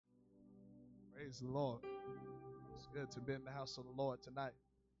Praise the Lord. It's good to be in the house of the Lord tonight.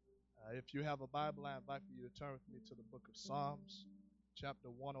 If you have a Bible, I invite you to turn with me to the book of Psalms, chapter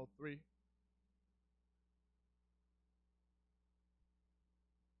 103.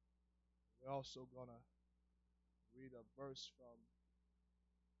 We're also going to read a verse from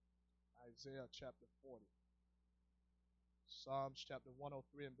Isaiah chapter 40. Psalms chapter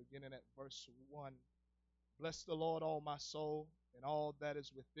 103 and beginning at verse 1. Bless the Lord, all my soul, and all that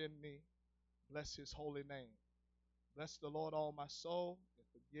is within me. Bless his holy name. Bless the Lord, all my soul, and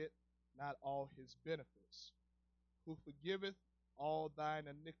forget not all his benefits, who forgiveth all thine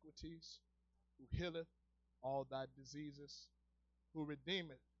iniquities, who healeth all thy diseases, who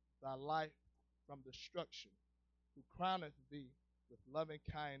redeemeth thy life from destruction, who crowneth thee with loving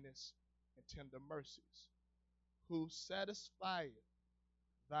kindness and tender mercies, who satisfieth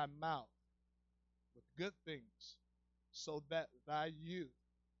thy mouth with good things, so that thy youth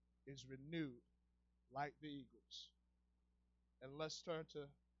is renewed like the eagles. And let's turn to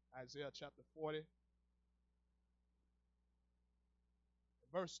Isaiah chapter 40.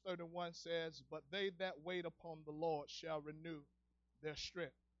 Verse 31 says, But they that wait upon the Lord shall renew their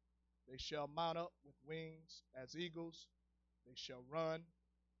strength. They shall mount up with wings as eagles. They shall run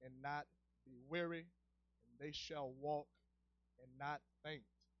and not be weary, and they shall walk and not faint.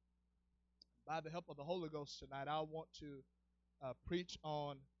 By the help of the Holy Ghost tonight, I want to preach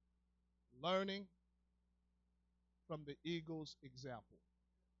on learning from the eagle's example.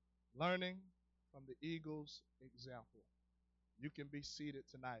 Learning from the eagle's example. You can be seated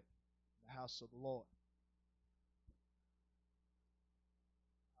tonight in the house of the Lord.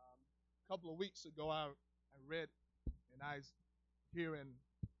 A couple of weeks ago, I read, and I was here in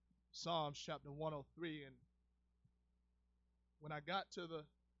Psalms chapter 103, and when I got to the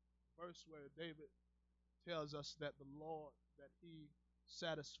verse where David tells us that the Lord, that he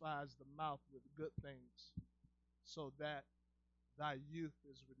satisfies the mouth with good things, so that thy youth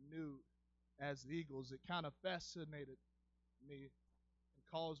is renewed as the eagles, it kind of fascinated me and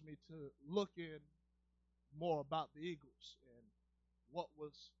caused me to look in more about the eagles and what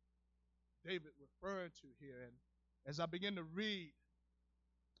was David referring to here. And as I began to read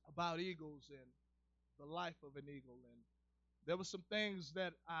about eagles and the life of an eagle, and there were some things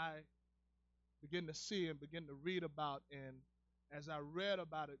that I began to see and begin to read about, and as I read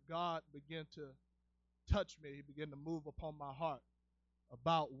about it, God began to touch me. He began to move upon my heart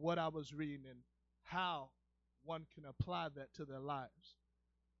about what I was reading and how one can apply that to their lives.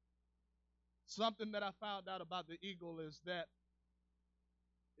 Something that I found out about the eagle is that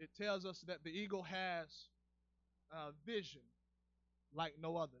it tells us that the eagle has vision like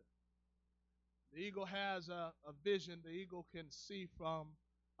no other. The eagle has a vision. The eagle can see from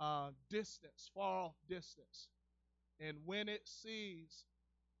distance, far off distance. And when it sees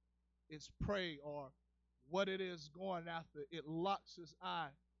its prey or what it is going after, it locks its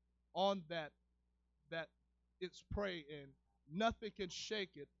eye on that its prey, and nothing can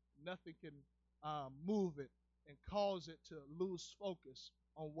shake it, nothing can move it and cause it to lose focus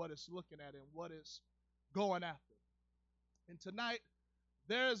on what it's looking at and what it's going after. And tonight,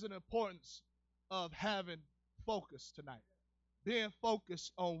 there is an importance of having focus tonight, being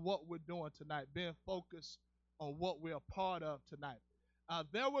focused on what we're doing tonight, being focused on what we're a part of tonight.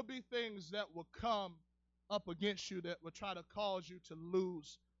 There will be things that will come up against you that will try to cause you to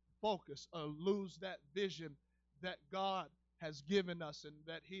lose focus or lose that vision that God has given us and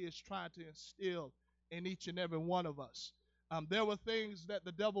that he is trying to instill in each and every one of us. There were things that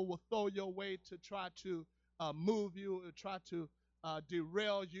the devil will throw your way to try to move you or try to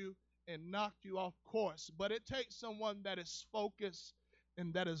derail you and knock you off course. But it takes someone that is focused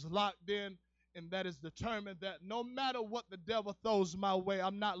and that is locked in and that is determined that no matter what the devil throws my way,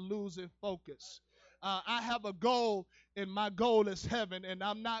 I'm not losing focus. I have a goal, and my goal is heaven, and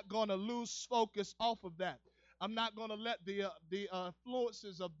I'm not going to lose focus off of that. I'm not going to let the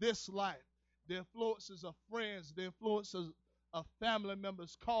influences of this life, the influences of friends, the influences of family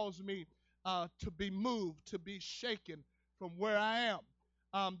members cause me to be moved, to be shaken from where I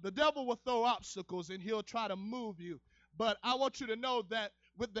am. The devil will throw obstacles, and he'll try to move you. But I want you to know that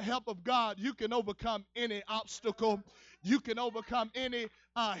with the help of God, you can overcome any obstacle. You can overcome any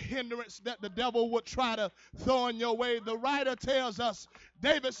hindrance that the devil would try to throw in your way. The writer tells us,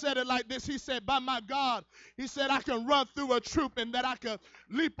 David said it like this. He said, by my God, he said, I can run through a troop and that I can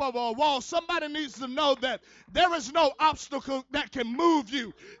leap over a wall. Somebody needs to know that there is no obstacle that can move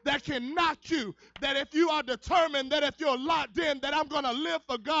you, that can knock you, that if you are determined, that if you're locked in, that I'm going to live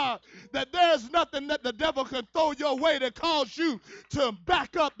for God, that there is nothing that the devil can throw your way to cause you to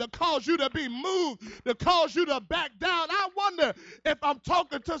back up, to cause you to be moved, to cause you to back down. I wonder if I'm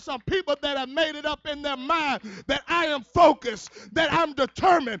talking to some people that have made it up in their mind that I am focused, that I'm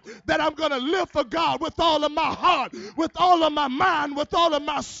determined, that I'm going to live for God with all of my heart, with all of my mind, with all of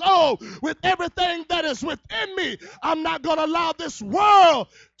my soul, with everything that is within me. I'm not going to allow this world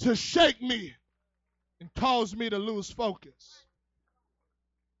to shake me and cause me to lose focus.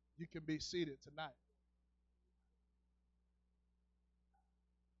 You can be seated tonight.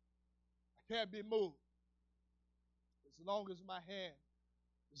 I can't be moved as long as my hand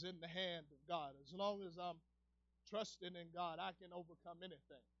is in the hand of God. As long as I'm trusting in God, I can overcome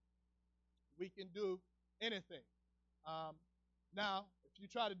anything. We can do anything. Now, if you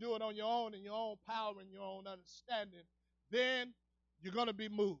try to do it on your own, in your own power and your own understanding, then you're going to be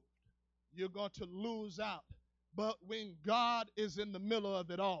moved. You're going to lose out. But when God is in the middle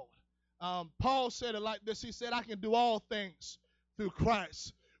of it all, Paul said it like this. He said, I can do all things through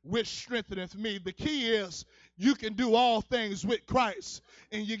Christ, which strengtheneth me. The key is you can do all things with Christ.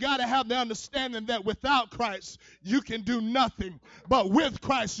 And you got to have the understanding that without Christ, you can do nothing. But with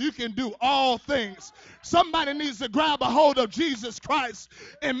Christ, you can do all things. Somebody needs to grab a hold of Jesus Christ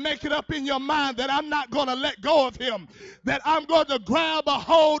and make it up in your mind that I'm not going to let go of him, that I'm going to grab a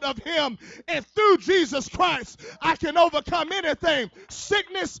hold of him. And through Jesus Christ, I can overcome anything.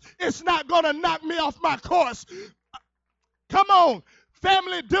 Sickness is not going to knock me off my course. Come on.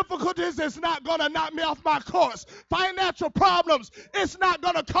 Family difficulties is not going to knock me off my course. Financial problems, it's not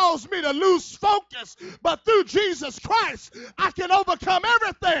going to cause me to lose focus. But through Jesus Christ, I can overcome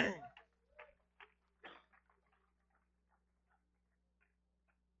everything.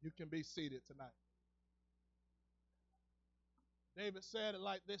 You can be seated tonight. David said it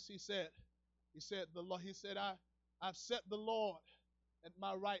like this. He said, I've set the Lord at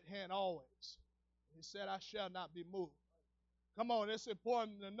my right hand always. He said, I shall not be moved. Come on, it's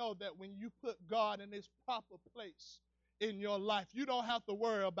important to know that when you put God in his proper place in your life, you don't have to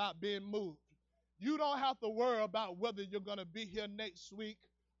worry about being moved. You don't have to worry about whether you're going to be here next week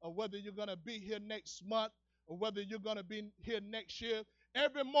or whether you're going to be here next month or whether you're going to be here next year.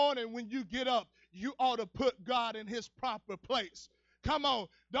 Every morning when you get up, you ought to put God in his proper place. Come on,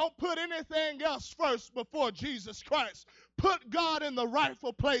 don't put anything else first before Jesus Christ. Put God in the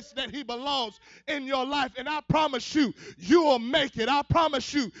rightful place that he belongs in your life. And I promise you, you will make it. I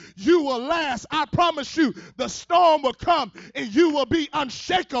promise you, you will last. I promise you, the storm will come and you will be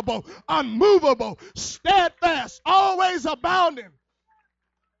unshakable, unmovable, steadfast, always abounding.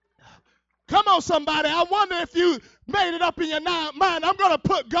 Come on, somebody. I wonder if you made it up in your mind. I'm going to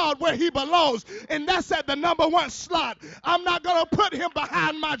put God where he belongs, and that's at the number one slot. I'm not going to put him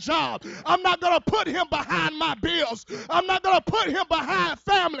behind my job. I'm not going to put him behind my bills. I'm not going to put him behind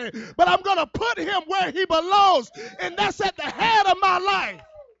family, but I'm going to put him where he belongs, and that's at the head of my life.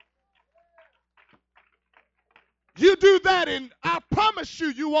 You do that, and I promise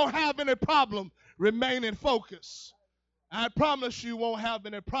you, you won't have any problem remaining focused. I promise you won't have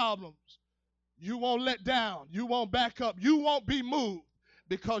any problems. You won't let down. You won't back up. You won't be moved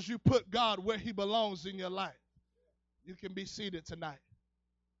because you put God where he belongs in your life. You can be seated tonight.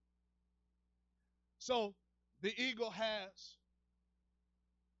 So the eagle has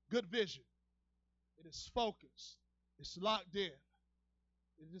good vision. It is focused. It's locked in.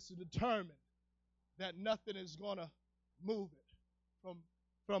 It is determined that nothing is going to move it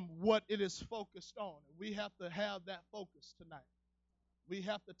from what it is focused on. We have to have that focus tonight. We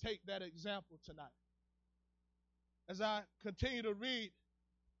have to take that example tonight. As I continue to read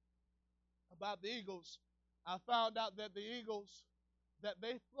about the eagles, I found out that the eagles, that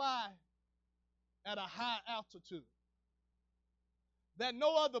they fly at a high altitude. That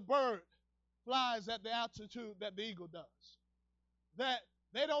no other bird flies at the altitude that the eagle does. That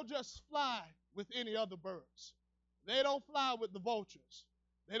they don't just fly with any other birds. They don't fly with the vultures.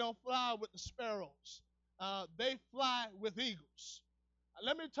 They don't fly with the sparrows. They fly with eagles.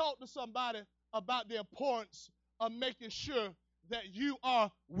 Let me talk to somebody about the importance of making sure that you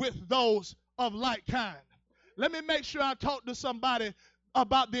are with those of like kind. Let me make sure I talk to somebody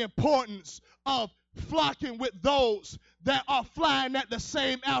about the importance of flocking with those that are flying at the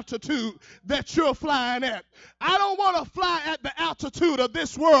same altitude that you're flying at. I don't want to fly at the altitude of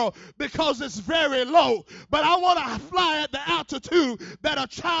this world because it's very low, but I want to fly at the altitude that a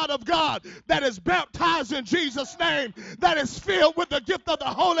child of God that is baptized in Jesus' name, that is filled with the gift of the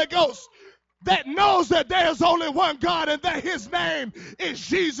Holy Ghost, that knows that there's only one God and that his name is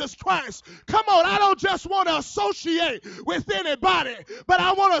Jesus Christ. Come on, I don't just want to associate with anybody, but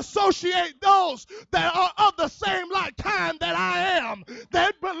I want to associate those that are of the same like kind that I am,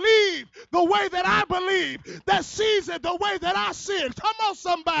 that believe the way that I believe, that sees it the way that I see it. Come on,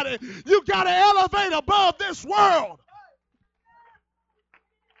 somebody, you got to elevate above this world.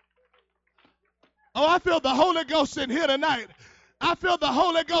 Oh, I feel the Holy Ghost in here tonight. I feel the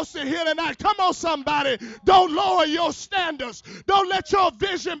Holy Ghost in here tonight. Come on, somebody. Don't lower your standards. Don't let your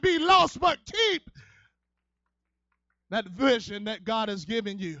vision be lost, but keep that vision that God has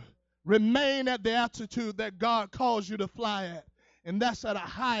given you. Remain at the altitude that God calls you to fly at, and that's at a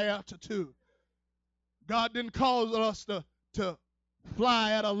high altitude. God didn't call us to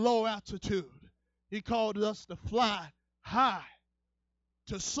fly at a low altitude. He called us to fly high,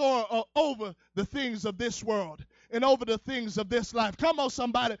 to soar over the things of this world and over the things of this life. Come on,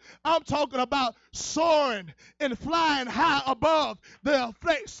 somebody. I'm talking about soaring and flying high above the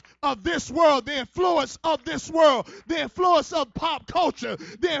effects of this world, the influence of this world, the influence of pop culture,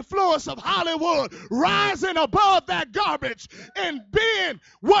 the influence of Hollywood, rising above that garbage and being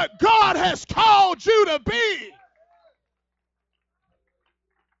what God has called you to be.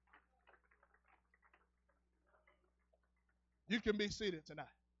 You can be seated tonight.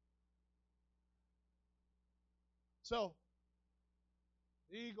 So,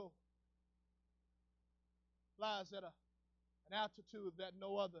 the eagle flies at an altitude that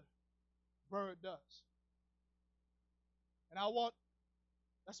no other bird does. And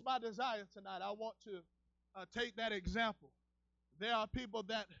that's my desire tonight. I want to take that example. There are people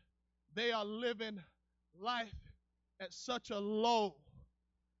that they are living life at such a low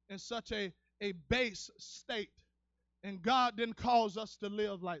and such a base state. And God didn't cause us to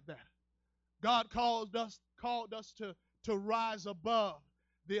live like that. God called us to rise above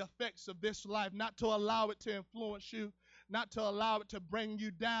the effects of this life, not to allow it to influence you, not to allow it to bring you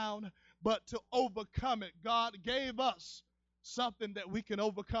down, but to overcome it. God gave us something that we can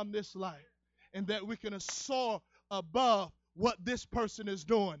overcome this life and that we can soar above what this person is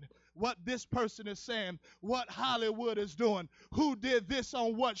doing, what this person is saying, what Hollywood is doing, who did this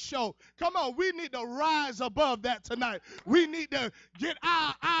on what show. Come on, we need to rise above that tonight. We need to get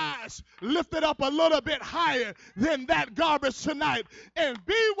our eyes lifted up a little bit higher than that garbage tonight and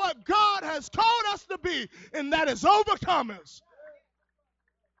be what God has called us to be, and that is overcomers.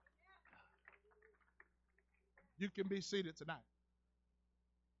 You can be seated tonight.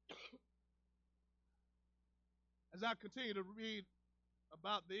 As I continue to read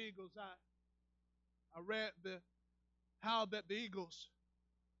about the eagles, I read how that the eagles,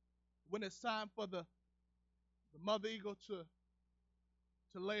 when it's time for the mother eagle to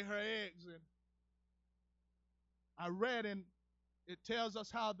lay her eggs, and I read, and it tells us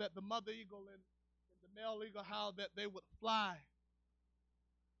how that the mother eagle and the male eagle, how that they would fly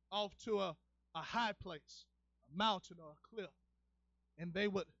off to a high place, a mountain or a cliff, and they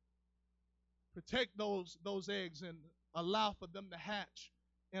would protect those eggs and allow for them to hatch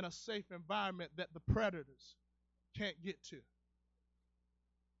in a safe environment that the predators can't get to.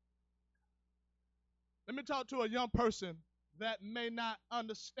 Let me talk to a young person that may not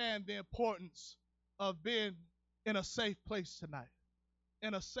understand the importance of being in a safe place tonight,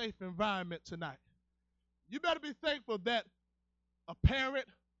 in a safe environment tonight. You better be thankful that a parent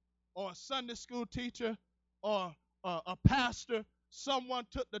or a Sunday school teacher or a pastor, someone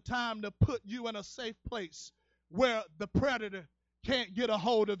took the time to put you in a safe place where the predator can't get a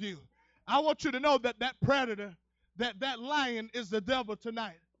hold of you. I want you to know that predator, that lion is the devil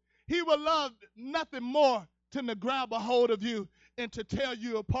tonight. He will love nothing more than to grab a hold of you and to tear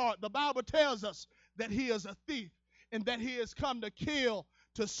you apart. The Bible tells us that he is a thief and that he has come to kill,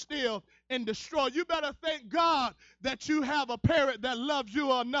 to steal, and destroy. You better thank God that you have a parent that loves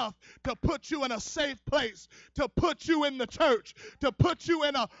you enough to put you in a safe place, to put you in the church, to put you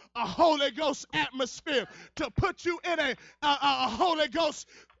in a Holy Ghost atmosphere, to put you in a Holy Ghost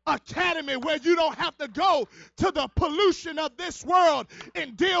academy where you don't have to go to the pollution of this world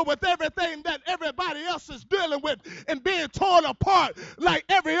and deal with everything that everybody else is dealing with and being torn apart like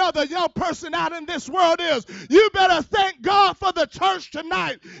every other young person out in this world is. You better thank God for the church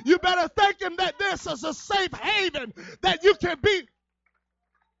tonight. You better thank him that this is a safe haven, that you can be,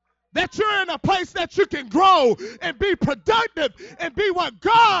 that you're in a place that you can grow and be productive and be what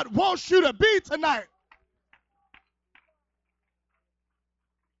God wants you to be tonight.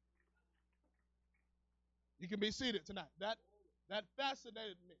 You can be seated tonight. That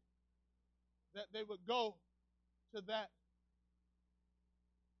fascinated me, that they would go to that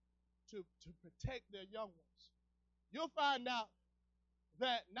to protect their young ones. You'll find out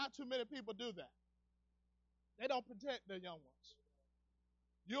that not too many people do that. They don't protect their young ones.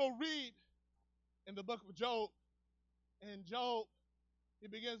 You'll read in the book of Job, and Job, he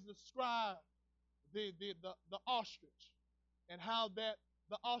begins to describe the ostrich and how that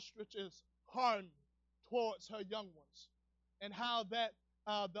the ostrich is hardened towards her young ones, and how that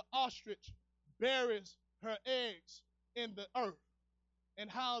the ostrich buries her eggs in the earth, and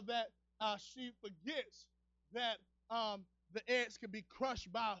how that she forgets that the eggs can be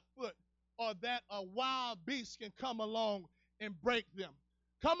crushed by a foot, or that a wild beast can come along and break them.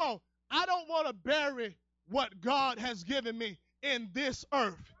 Come on. I don't want to bury what God has given me in this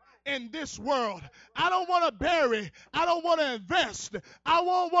earth, in this world. I don't want to bury. I don't want to invest. I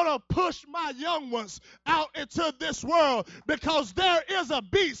won't want to push my young ones out into this world, because there is a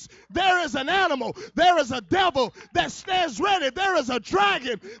beast. There is an animal. There is a devil that stands ready. There is a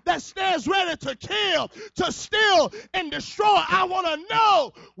dragon that stands ready to kill, to steal, and destroy. I want to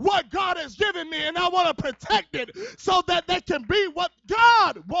know what God has given me, and I want to protect it so that they can be what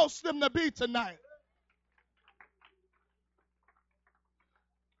God wants them to be tonight.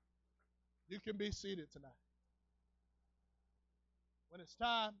 You can be seated tonight. When it's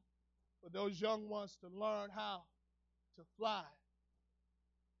time for those young ones to learn how to fly,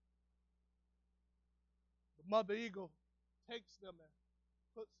 the mother eagle takes them and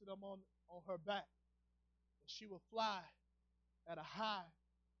puts them on her back. And she will fly at a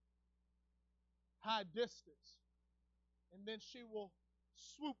high distance. And then she will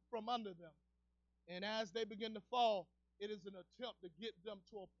swoop from under them. And as they begin to fall, it is an attempt to get them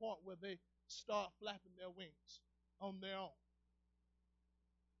to a point where they start flapping their wings on their own.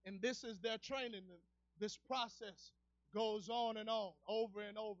 And this is their training. And this process goes on and on, over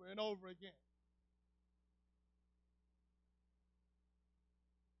and over and over again.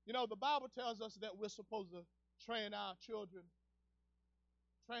 You know, the Bible tells us that we're supposed to train our children,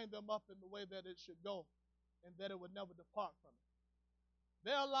 train them up in the way that it should go, and that it would never depart from it.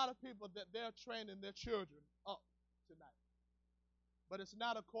 There are a lot of people that they're training their children up tonight. But it's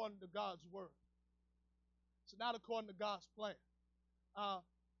not according to God's word. It's not according to God's plan.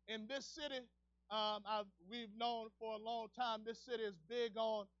 In this city, we've known for a long time, this city is big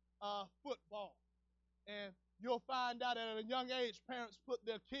on football. And you'll find out at a young age, parents put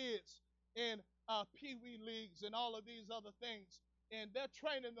their kids in pee-wee leagues and all of these other things. And they're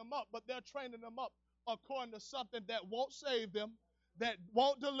training them up, but they're training them up according to something that won't save them, that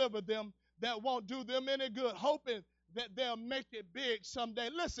won't deliver them, that won't do them any good, hoping that they'll make it big someday.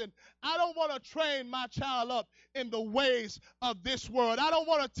 Listen, I don't want to train my child up in the ways of this world. I don't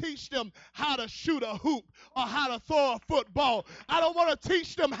want to teach them how to shoot a hoop or how to throw a football. I don't want to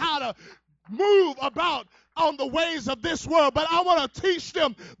teach them how to move about on the ways of this world, but I want to teach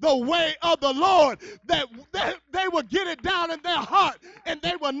them the way of the Lord, that they will get it down in their heart and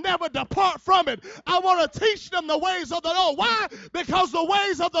they will never depart from it. I want to teach them the ways of the Lord. Why? Because the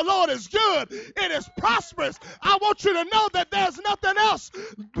ways of the Lord is good. It is prosperous. I want you to know that there's nothing else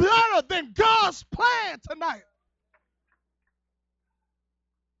better than God's plan tonight.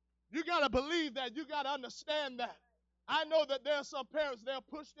 You got to believe that. You got to understand that. I know that there are some parents, they'll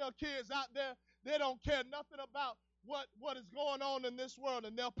push their kids out there. They don't care nothing about what is going on in this world,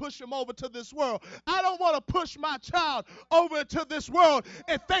 and they'll push them over to this world. I don't want to push my child over to this world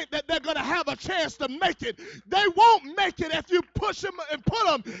and think that they're going to have a chance to make it. They won't make it if you push them and put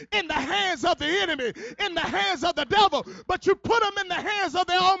them in the hands of the enemy, in the hands of the devil. But you put them in the hands of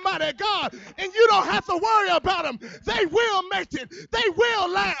the Almighty God, and you don't have to worry about them. They will make it. They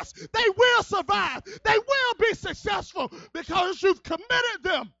will last. They will survive. They will be successful because you've committed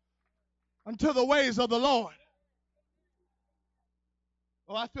them unto the ways of the Lord.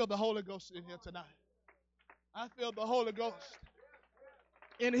 Oh, I feel the Holy Ghost in here tonight. I feel the Holy Ghost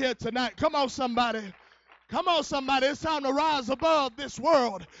in here tonight. Come on, somebody. Come on, somebody. It's time to rise above this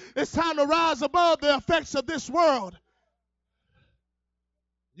world. It's time to rise above the effects of this world.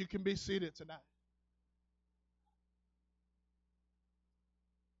 You can be seated tonight.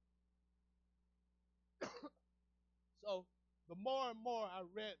 So, the more and more I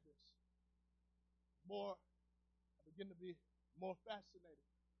read this, the more I begin to be more fascinated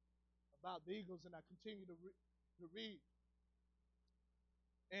about the eagles, and I continue to read.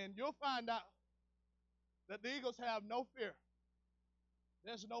 And you'll find out that the eagles have no fear.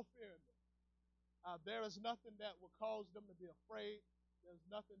 There's no fear in them. There is nothing that will cause them to be afraid. There's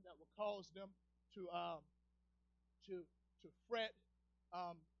nothing that will cause them to fret.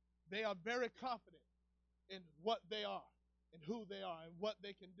 They are very confident in what they are, and who they are, and what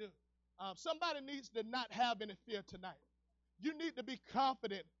they can do. Somebody needs to not have any fear tonight. You need to be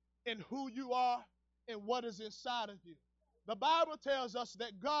confident in who you are and what is inside of you. The Bible tells us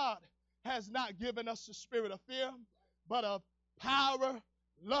that God has not given us the spirit of fear, but of power,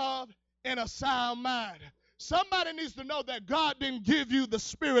 love, and a sound mind. Somebody needs to know that God didn't give you the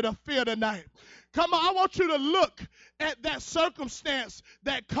spirit of fear tonight. Come on, I want you to look at that circumstance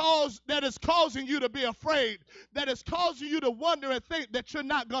that is causing you to be afraid, that is causing you to wonder and think that you're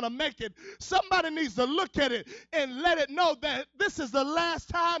not going to make it. Somebody needs to look at it and let it know that this is the last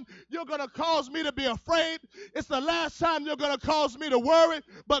time you're going to cause me to be afraid. It's the last time you're going to cause me to worry.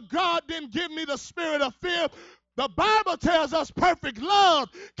 But God didn't give me the spirit of fear. The Bible tells us perfect love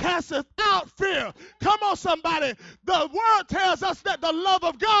casteth out fear. Come on, somebody. The word tells us that the love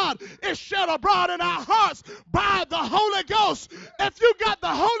of God is shed abroad in our hearts by the Holy Ghost. If you got the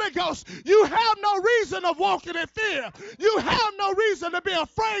Holy Ghost, you have no reason of walking in fear. You have no reason to be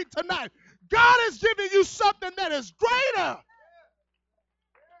afraid tonight. God is giving you something that is greater.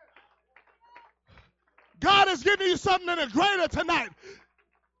 God is giving you something that is greater tonight.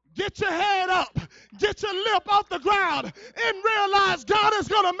 Get your head up. Get your lip off the ground and realize God is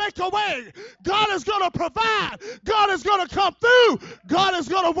going to make a way. God is going to provide. God is going to come through. God is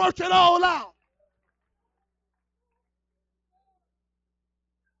going to work it all out.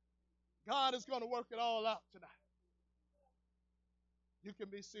 God is going to work it all out tonight. You can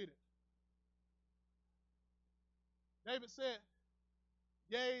be seated. David said,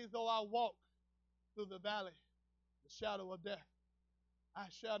 yea, though I walk through the valley, the shadow of death, I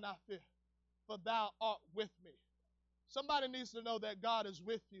shall not fear, for thou art with me. Somebody needs to know that God is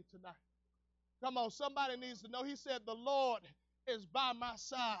with you tonight. Come on, somebody needs to know. He said, the Lord is by my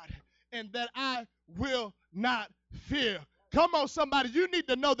side, and that I will not fear. Come on, somebody. You need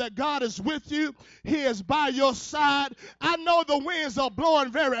to know that God is with you. He is by your side. I know the winds are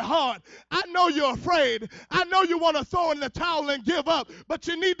blowing very hard. I know you're afraid. I know you want to throw in the towel and give up. But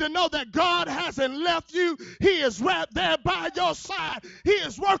you need to know that God hasn't left you. He is right there by your side. He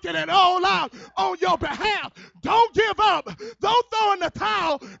is working it all out on your behalf. Don't give up. Don't throw in the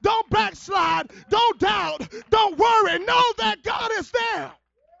towel. Don't backslide. Don't doubt. Don't worry. Know that God is there.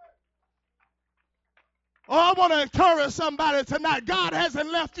 Oh, I want to encourage somebody tonight. God hasn't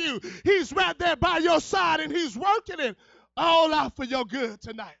left you. He's right there by your side, and he's working it all out for your good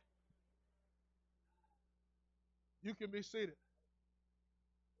tonight. You can be seated.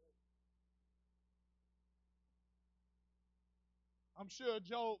 I'm sure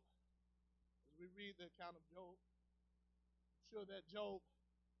Job, as we read the account of Job, I'm sure that Job,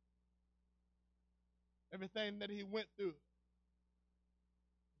 everything that he went through,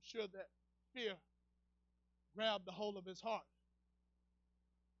 I'm sure that fear grabbed the hold of his heart.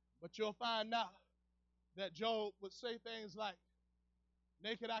 But you'll find out that Job would say things like,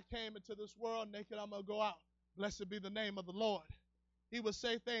 naked I came into this world, naked I'm going to go out. Blessed be the name of the Lord. He would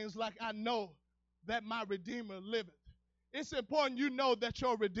say things like, I know that my Redeemer liveth. It's important you know that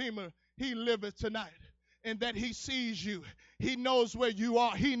your Redeemer, he liveth tonight, and that he sees you. He knows where you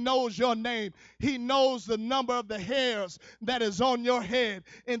are. He knows your name. He knows the number of the hairs that is on your head,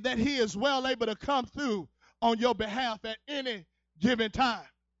 and that he is well able to come through on your behalf at any given time.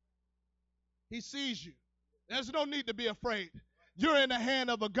 He sees you. There's no need to be afraid. You're in the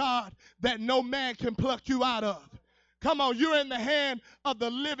hand of a God that no man can pluck you out of. Come on, you're in the hand of the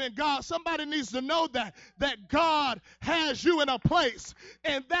living God. Somebody needs to know that God has you in a place,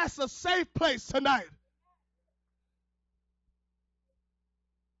 and that's a safe place tonight.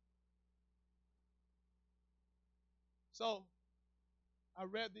 So, I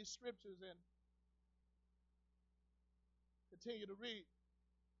read these scriptures and continue to read.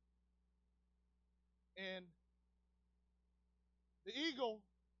 And the eagle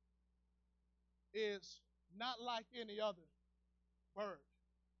is not like any other bird.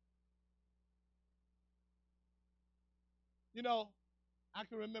 You know, I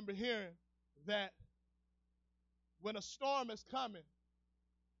can remember hearing that when a storm is coming,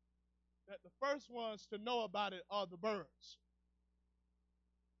 that the first ones to know about it are the birds.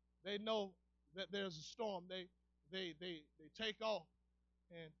 They know that there's a storm. They take off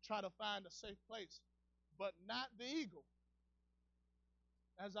and try to find a safe place, but not the eagle.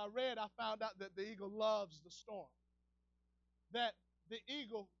 As I read, I found out that the eagle loves the storm. That the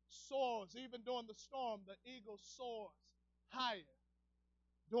eagle soars, even during the storm, the eagle soars higher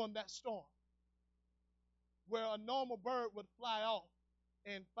during that storm. Where a normal bird would fly off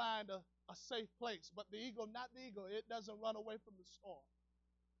and find a safe place. But the eagle, not the eagle, it doesn't run away from the storm.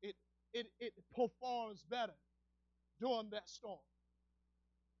 It performs better during that storm.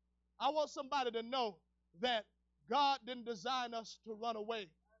 I want somebody to know that God didn't design us to run away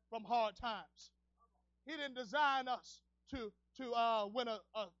from hard times. He didn't design us to when a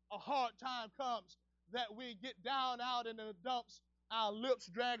hard time comes, that we get down out in the dumps, our lips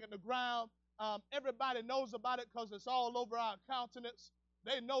dragging the ground. Everybody knows about it because it's all over our countenance.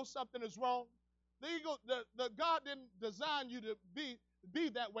 They know something is wrong. The God didn't design you to be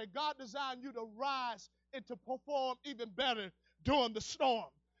that way. God designed you to rise and to perform even better during the storm.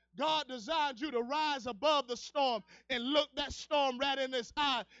 God designed you to rise above the storm and look that storm right in its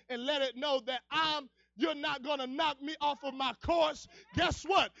eye and let it know that you're not going to knock me off of my course. Guess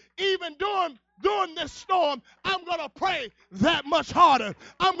what? Even during this storm, I'm going to pray that much harder.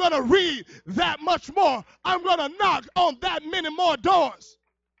 I'm going to read that much more. I'm going to knock on that many more doors.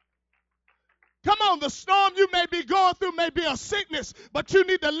 Come on, the storm you may be going through may be a sickness, but you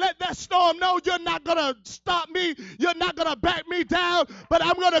need to let that storm know you're not going to stop me. You're not going to back me down, but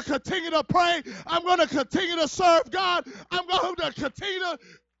I'm going to continue to pray. I'm going to continue to serve God. I'm going to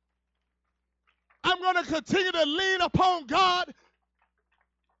continue to lean upon God.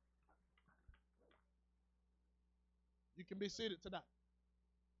 You can be seated tonight.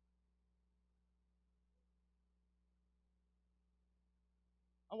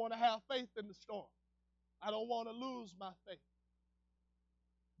 I want to have faith in the storm. I don't want to lose my faith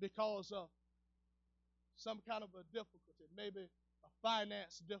because of some kind of a difficulty, maybe a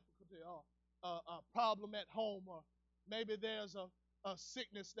finance difficulty or a problem at home, or maybe there's a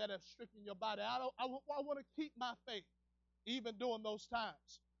sickness that has stricken your body. I want to keep my faith even during those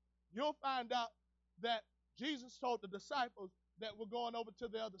times. You'll find out that Jesus told the disciples that we're going over to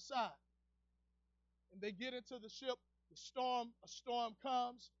the other side. And they get into the ship, a storm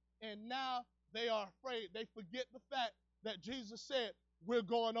comes, and now they are afraid. They forget the fact that Jesus said, we're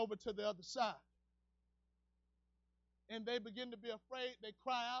going over to the other side. And they begin to be afraid. They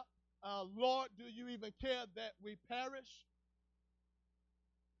cry out, Lord, do you even care that we perish?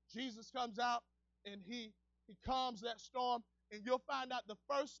 Jesus comes out and he calms that storm, and you'll find out the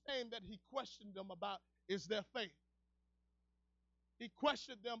first thing that he questioned them about is their faith. He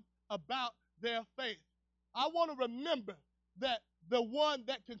questioned them about their faith. I want to remember that the one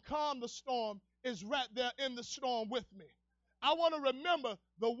that can calm the storm is right there in the storm with me. I want to remember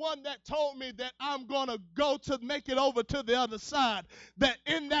the one that told me that I'm going to go to make it over to the other side, that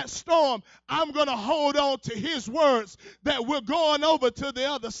in that storm, I'm going to hold on to his words that we're going over to the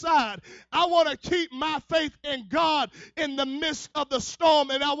other side. I want to keep my faith in God in the midst of the storm,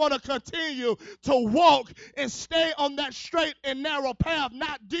 and I want to continue to walk and stay on that straight and narrow path,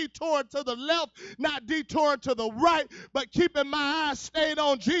 not detouring to the left, not detouring to the right, but keeping my eyes stayed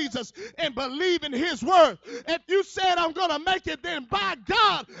on Jesus and believing his word. If you said I'm going to make it, then by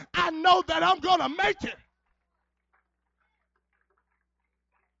God, I know that I'm going to make it.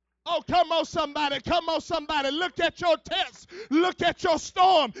 Oh, come on, somebody. Come on, somebody. Look at your test. Look at your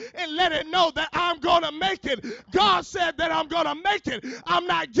storm and let it know that I'm going to make it. God said that I'm going to make it. I'm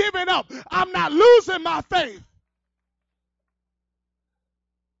not giving up. I'm not losing my faith.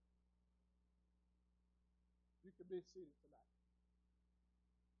 You can be seated tonight.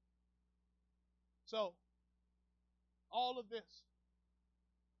 So, all of this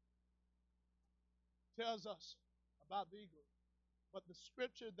tells us about the eagle. But the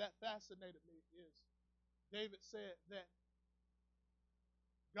scripture that fascinated me is David said that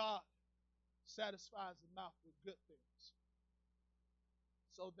God satisfies the mouth with good things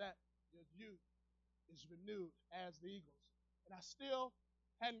so that your youth is renewed as the eagles. And I still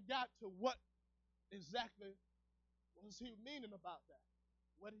hadn't got to what exactly was he meaning about that,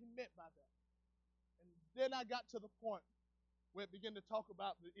 what he meant by that. And then I got to the point where it began to talk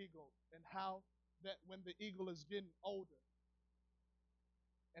about the eagle and how that when the eagle is getting older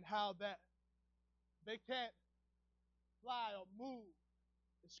and how that they can't fly or move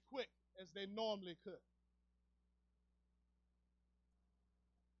as quick as they normally could.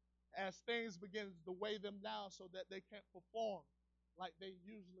 As things begin to weigh them down so that they can't perform like they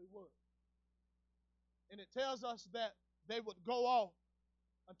usually would. And it tells us that they would go off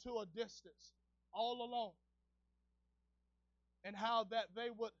into a distance all alone. And how that they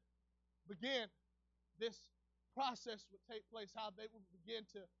would begin, this process would take place, how they would begin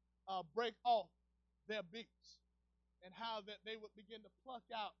to break off their beaks, and how that they would begin to pluck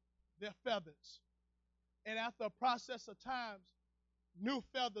out their feathers. And after a process of times, new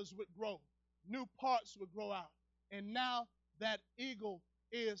feathers would grow, new parts would grow out. And now that eagle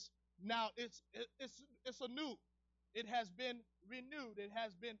is it's anew. It has been renewed. It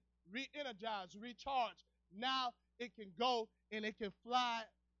has been re-energized, recharged. Now it can go and it can fly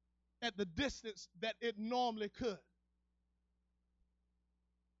at the distance that it normally could.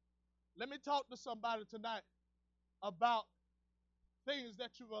 Let me talk to somebody tonight about things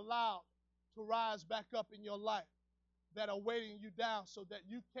that you've allowed to rise back up in your life that are weighing you down so that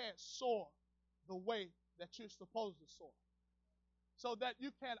you can't soar the way that you're supposed to soar, so that you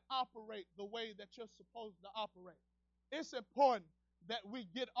can operate the way that you're supposed to operate. It's important that we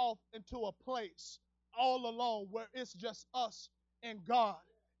get off into a place all alone where it's just us and God.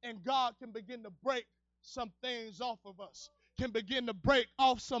 And God can begin to break some things off of us, can begin to break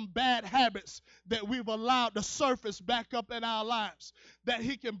off some bad habits that we've allowed to surface back up in our lives, that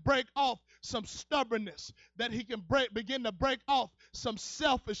he can break off some stubbornness, that he can begin to break off some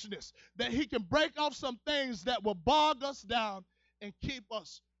selfishness, that he can break off some things that will bog us down and keep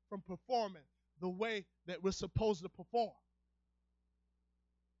us from performing the way that we're supposed to perform.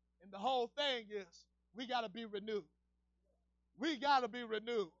 And the whole thing is we got to be renewed. We got to be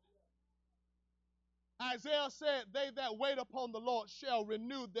renewed. Isaiah said, they that wait upon the Lord shall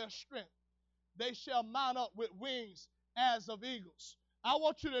renew their strength. They shall mount up with wings as of eagles. I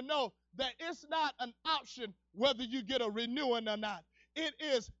want you to know that it's not an option whether you get a renewing or not. It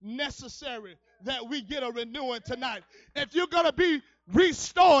is necessary that we get a renewing tonight. If you're going to be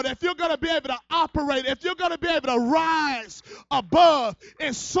restored, if you're going to be able to operate, if you're going to be able to rise above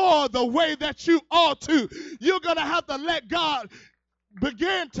and soar the way that you ought to, you're going to have to let God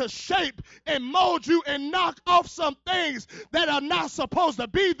begin to shape and mold you and knock off some things that are not supposed to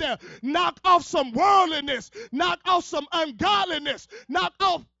be there. Knock off some worldliness. Knock off some ungodliness. Knock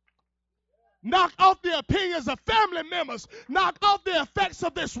off the opinions of family members. Knock off the effects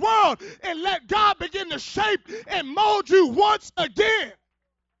of this world and let God begin to shape and mold you once again.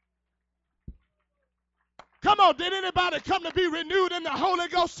 Come on, did anybody come to be renewed in the Holy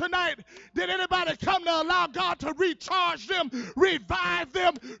Ghost tonight? Did anybody come to allow God to recharge them, revive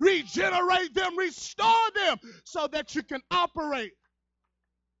them, regenerate them, restore them so that you can operate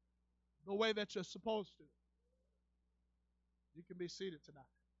the way that you're supposed to? You can be seated tonight.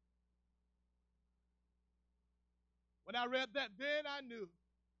 When I read that, then I knew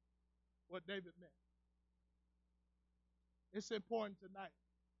what David meant. It's important tonight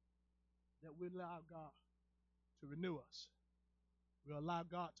that we allow God to renew us. We allow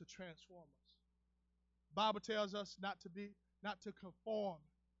God to transform us. The Bible tells us not to conform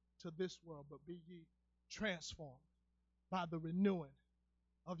to this world, but be ye transformed by the renewing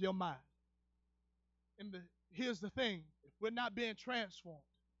of your mind. And here's the thing, if we're not being transformed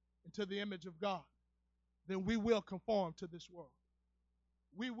into the image of God, then we will conform to this world.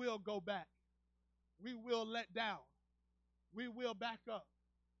 We will go back. We will let down. We will back up.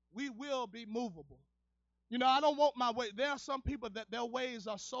 We will be movable. You know, I don't want my way. There are some people that their ways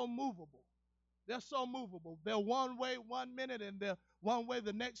are so movable. They're so movable. They're one way 1 minute and they're one way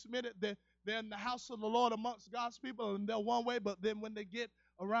the next minute. They're in the house of the Lord amongst God's people and they're one way, but then when they get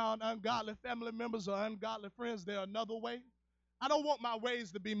around ungodly family members or ungodly friends, they're another way. I don't want my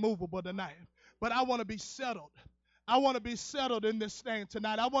ways to be movable tonight, but I want to be settled. I want to be settled in this thing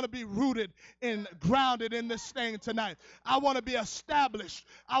tonight. I want to be rooted and grounded in this thing tonight. I want to be established.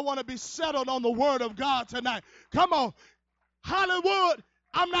 I want to be settled on the word of God tonight. Come on. Hollywood,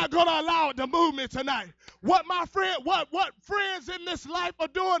 I'm not going to allow it to move me tonight. What friends in this life are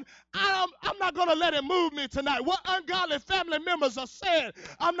doing, I'm not going to let it move me tonight. What ungodly family members are saying,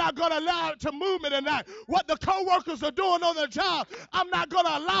 I'm not going to allow it to move me tonight. What the co-workers are doing on the job, I'm not going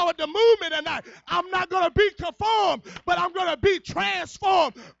to allow it to move me tonight. I'm not going to be conformed, but I'm going to be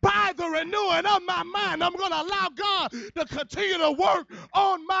transformed by the renewing of my mind. I'm going to allow God to continue to work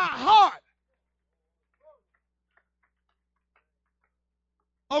on my heart.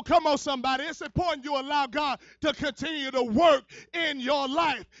 Oh, come on, somebody. It's important you allow God to continue to work in your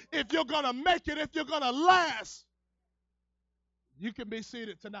life. If you're going to make it, if you're going to last, you can be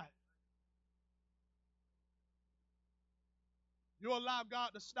seated tonight. You allow God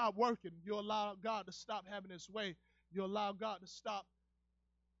to stop working. You allow God to stop having his way. You allow God to stop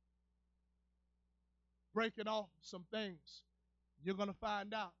breaking off some things. You're going to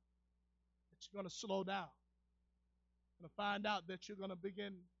find out that you're going to slow down. You're going to find out that you're going to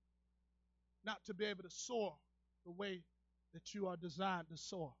begin not to be able to soar the way that you are designed to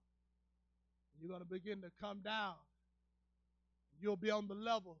soar. You're going to begin to come down. You'll be on the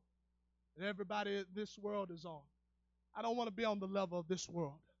level that everybody in this world is on. I don't want to be on the level of this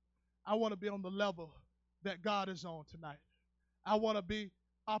world. I want to be on the level that God is on tonight. I want to be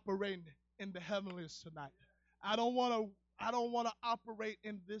operating in the heavenlies tonight. I don't want to operate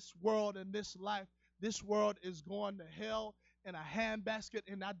in this world, in this life. This world is going to hell in a handbasket,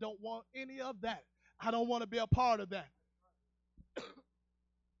 and I don't want any of that. I don't want to be a part of that.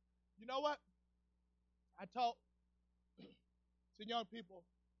 You know what? I talk to young people,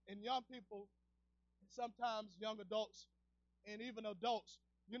 and sometimes young adults, and even adults,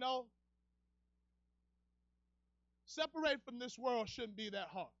 you know, separate from this world shouldn't be that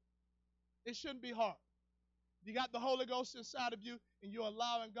hard. It shouldn't be hard. You got the Holy Ghost inside of you, and you're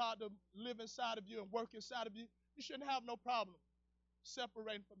allowing God to live inside of you and work inside of you. You shouldn't have no problem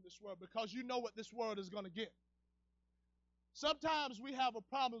separating from this world because you know what this world is going to get. Sometimes we have a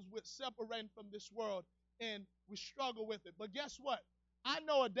problem with separating from this world and we struggle with it. But guess what? I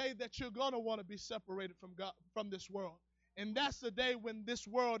know a day that you're going to want to be separated from God, from this world. And that's the day when this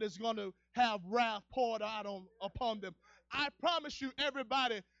world is going to have wrath poured out upon them. I promise you,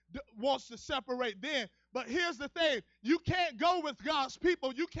 everybody wants to separate then. But here's the thing. You can't go with God's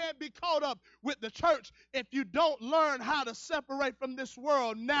people. You can't be caught up with the church if you don't learn how to separate from this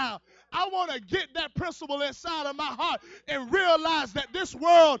world now. I want to get that principle inside of my heart and realize that this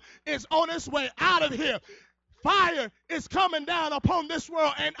world is on its way out of here. Fire is coming down upon this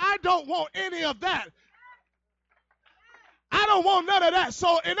world, and I don't want any of that. I don't want none of that.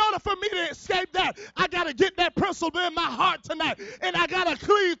 So in order for me to escape that, I got to get that principle in my heart tonight. And I got to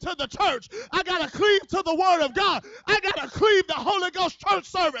cleave to the church. I got to cleave to the word of God. I got to cleave the Holy Ghost church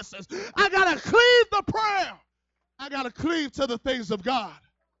services. I got to cleave the prayer. I got to cleave to the things of God.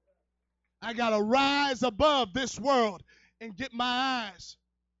 I got to rise above this world and get my eyes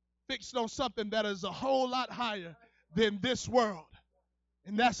fixed on something that is a whole lot higher than this world.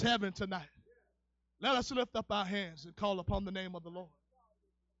 And that's heaven tonight. Let us lift up our hands and call upon the name of the Lord.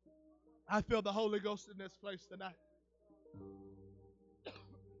 I feel the Holy Ghost in this place tonight.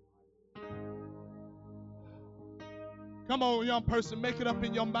 Come on, young person, make it up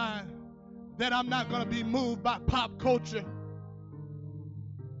in your mind that I'm not going to be moved by pop culture.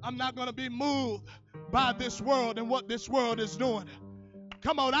 I'm not going to be moved by this world and what this world is doing.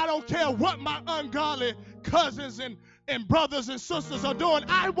 Come on, I don't care what my ungodly cousins and brothers and sisters are doing.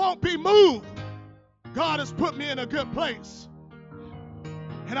 I won't be moved. God has put me in a good place.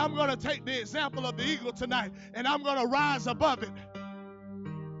 And I'm going to take the example of the eagle tonight, and I'm going to rise above it.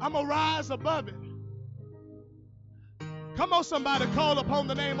 I'm going to rise above it. Come on, somebody, call upon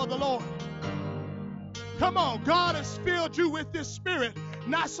the name of the Lord. Come on, God has filled you with His Spirit,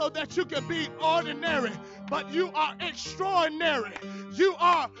 not so that you can be ordinary, but you are extraordinary. You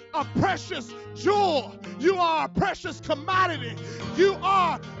are a precious jewel. You are a precious commodity. You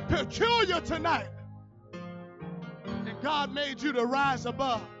are peculiar tonight. God made you to rise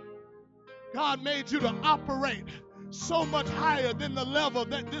above. God made you to operate so much higher than the level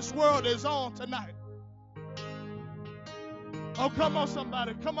that this world is on tonight. Oh, come on,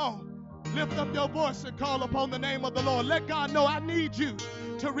 somebody. Come on. Lift up your voice and call upon the name of the Lord. Let God know I need you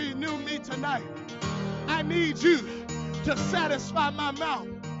to renew me tonight. I need you to satisfy my mouth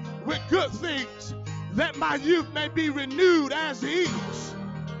with good things, that my youth may be renewed as the eagles.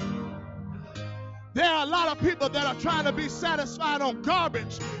 There are a lot of people that are trying to be satisfied on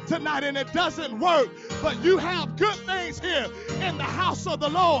garbage tonight, and it doesn't work. But you have good things here in the house of the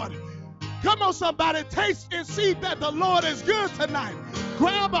Lord. Come on, somebody, taste and see that the Lord is good tonight.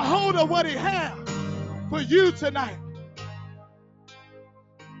 Grab a hold of what He has for you tonight.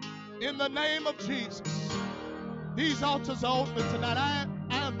 In the name of Jesus. These altars are open tonight.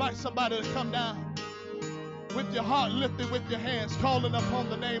 I invite somebody to come down with your heart lifted, with your hands, calling upon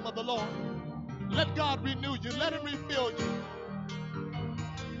the name of the Lord. Let God renew you. Let Him refill you.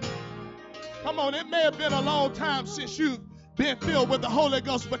 Come on, it may have been a long time since you've been filled with the Holy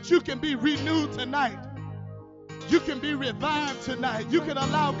Ghost, but you can be renewed tonight. You can be revived tonight. You can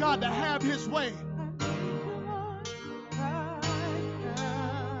allow God to have His way.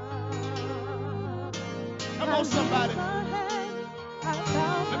 Come on, somebody.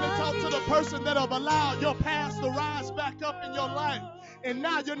 Let me talk to the person that have allowed your past to rise back up in your life, and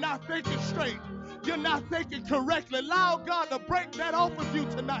now you're not thinking straight. You're not thinking correctly. Allow God to break that off of you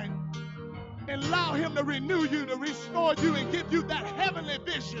tonight. And allow Him to renew you, to restore you, and give you that heavenly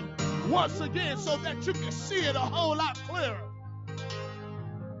vision once again so that you can see it a whole lot clearer.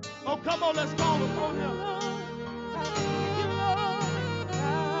 Oh, come on, let's call upon Him.